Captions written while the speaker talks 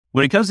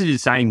When it comes to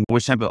deciding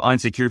which type of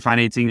unsecured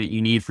financing that you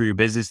need for your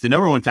business, the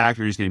number one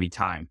factor is going to be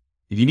time.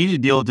 If you need a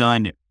deal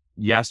done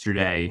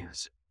yesterday,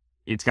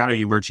 it's got to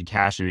be merchant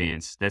cash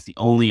advance. That's the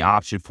only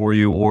option for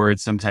you, or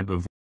it's some type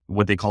of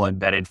what they call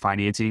embedded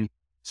financing.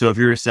 So if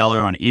you're a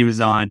seller on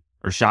Amazon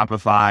or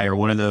Shopify or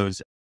one of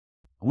those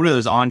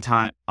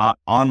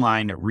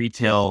online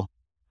retail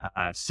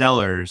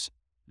sellers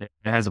that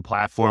has a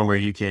platform where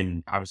you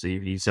can, obviously,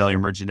 if you sell your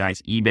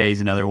merchandise, eBay is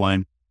another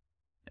one.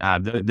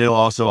 They'll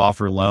also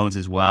offer loans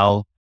as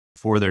well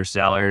for their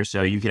sellers.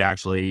 So you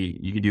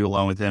could do a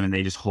loan with them and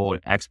they just hold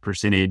X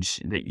percentage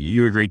that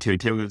you agree to.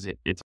 Typically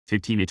it's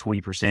 15 to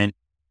 20%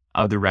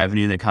 of the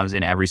revenue that comes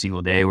in every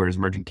single day. Whereas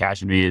merchant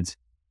cash advance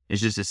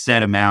is just a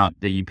set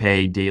amount that you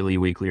pay daily,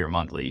 weekly, or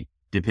monthly,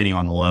 depending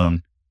on the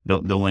loan,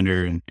 the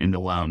lender and the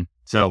loan.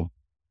 So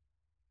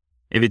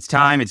if it's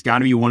time, it's got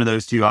to be one of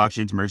those two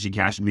options, merchant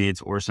cash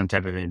advance or some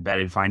type of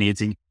embedded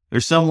financing.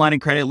 There's some line of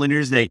credit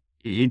lenders that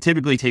it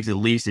typically takes at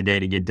least a day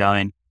to get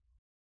done,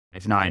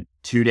 if not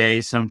 2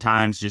 days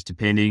sometimes, just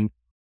depending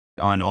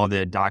on all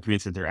the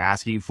documents that they're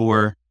asking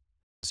for.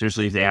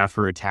 Especially if they ask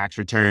for a tax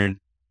return,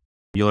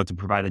 you'll have to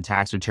provide the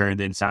tax return,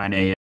 then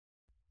sign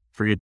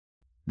forget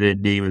the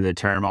name of the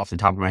term off the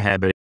top of my head,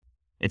 but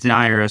it's an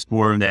IRS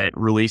form that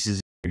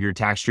releases your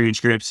tax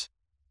transcripts.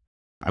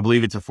 I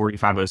believe it's a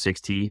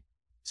 4506T.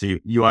 So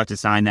you have to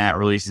sign that,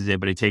 releases it,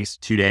 but it takes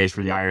 2 days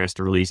for the IRS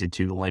to release it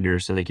to the lender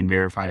so they can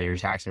verify that your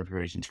tax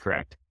information is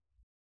correct.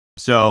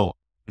 So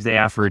if they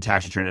ask for a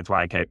tax return, that's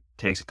why it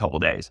takes a couple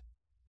of days.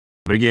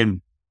 But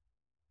again,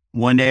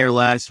 1 day or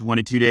less, 1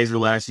 to 2 days or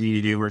less, you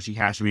need to do merchant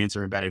cash advance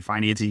or embedded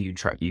financing. You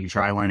can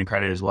try line of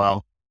credit as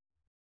well.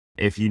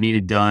 If you need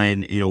it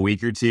done in a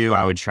week or two,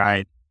 I would try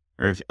it,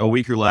 or if a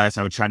week or less,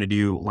 I would try to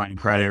do line of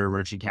credit or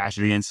merchant cash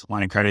advance.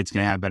 Line of credit's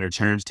going to have better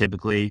terms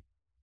typically.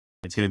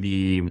 It's going to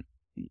be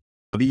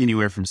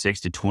anywhere from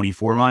 6 to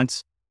 24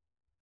 months.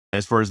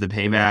 As far as the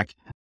payback,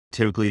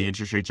 typically the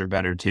interest rates are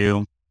better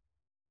too,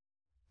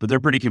 but they're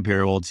pretty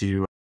comparable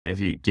to if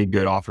you get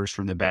good offers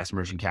from the best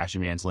merchant cash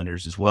advance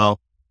lenders as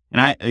well.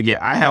 And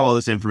I have all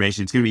this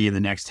information. It's going to be in the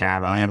next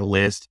tab. I have a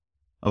list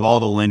of all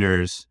the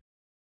lenders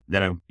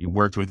that I've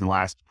worked with in the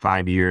last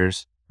 5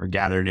 years or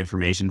gathered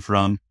information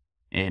from,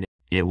 and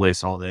it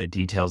lists all the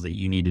details that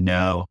you need to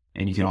know,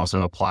 and you can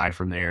also apply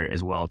from there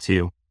as well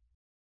too.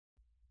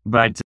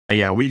 But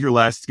yeah, a week or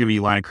less, it's going to be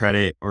line of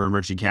credit or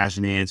merchant cash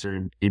advance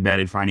or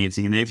embedded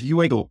financing. And if you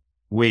wait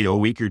a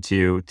week or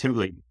two,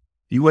 typically, if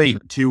you wait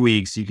 2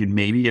 weeks, you can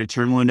maybe get a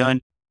term loan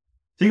done.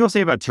 The thing I'll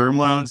say about term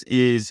loans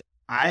is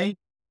like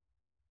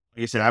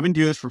I said, I've been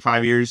doing this for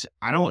 5 years.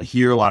 I don't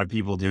hear a lot of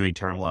people doing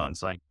term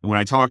loans. Like when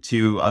I talk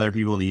to other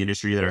people in the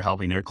industry that are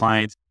helping their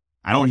clients,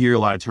 I don't hear a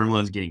lot of term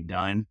loans getting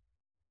done.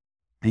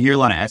 I hear a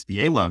lot of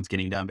SBA loans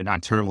getting done, but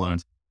not term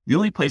loans. The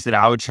only place that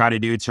I would try to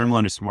do a term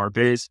loan is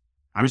SmartBiz.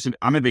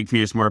 I'm a big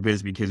fan of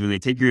SmartBiz because when they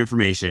take your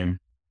information,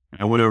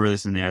 I went over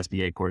this in the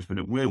SBA course,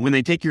 but when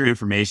they take your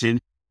information,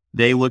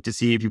 they look to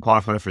see if you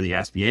qualify for the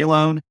SBA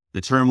loan,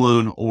 the term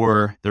loan,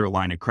 or their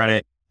line of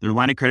credit. Their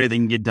line of credit, they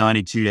can get done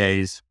in 2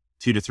 days,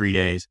 2 to 3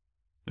 days.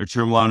 Their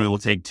term loan, it will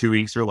take 2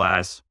 weeks or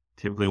less,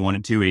 typically 1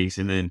 to 2 weeks.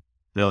 And then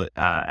the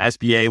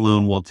SBA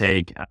loan will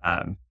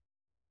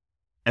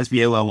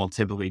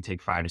typically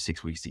take 5 to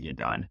 6 weeks to get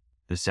done,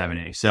 the 7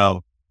 days.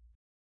 So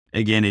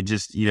again, it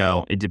just,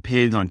 it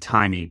depends on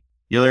timing.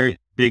 The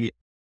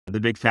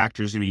big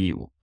factor is going to be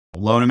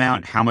loan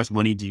amount. How much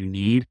money do you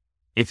need?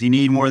 If you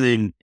need more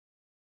than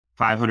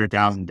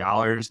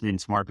 $500,000, then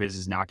SmartBiz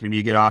is not going to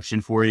be a good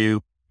option for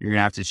you. You're going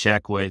to have to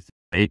check with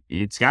it.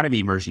 It's got to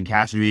be merchant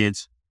cash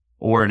advance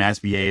or an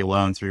SBA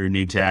loan through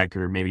NewTek,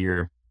 or maybe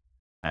you're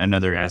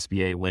another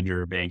SBA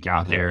lender or bank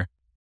out there.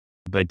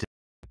 But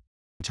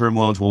term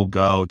loans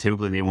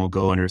typically they won't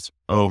go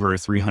over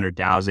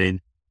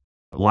 300,000.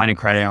 Line of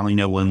credit, I only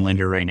know one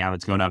lender right now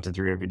that's going up to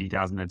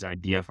 350,000. That's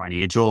Idea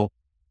Financial.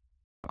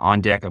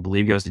 On Deck, I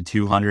believe, goes to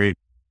 200.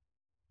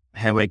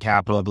 Headway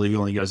Capital, I believe,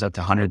 only goes up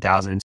to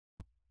 100,000.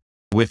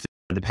 With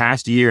the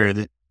past year,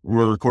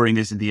 we're recording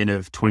this at the end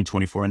of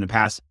 2024. In the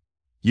past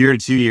year to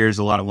 2 years,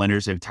 a lot of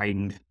lenders have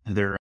tightened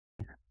their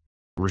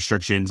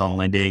restrictions on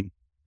lending,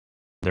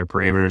 their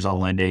parameters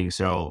on lending.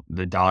 So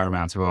the dollar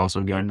amounts have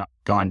also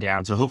gone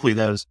down. So hopefully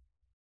those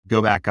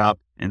go back up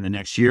in the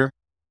next year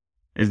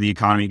as the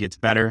economy gets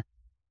better.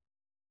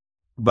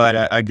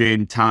 But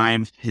again,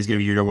 time is going to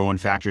be your number one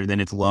factor. Then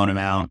it's loan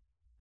amount.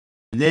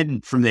 And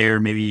then from there,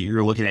 maybe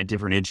you're looking at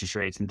different interest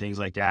rates and things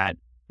like that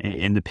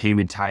and the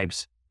payment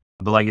types.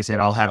 But like I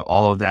said, I'll have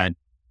all of that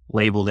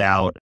labeled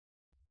out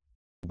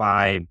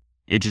by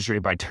interest rate,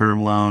 by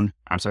term loan.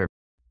 I'm sorry,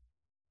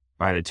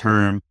 by the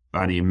term,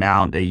 by the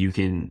amount that you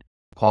can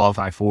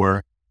qualify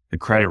for, the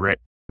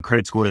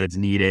credit score that's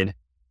needed.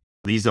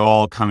 These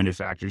all come into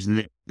factors.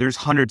 And there's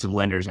hundreds of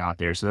lenders out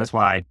there. So that's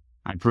why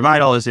I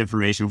provide all this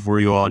information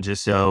for you all,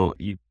 just so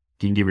you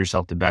can give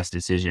yourself the best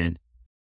decision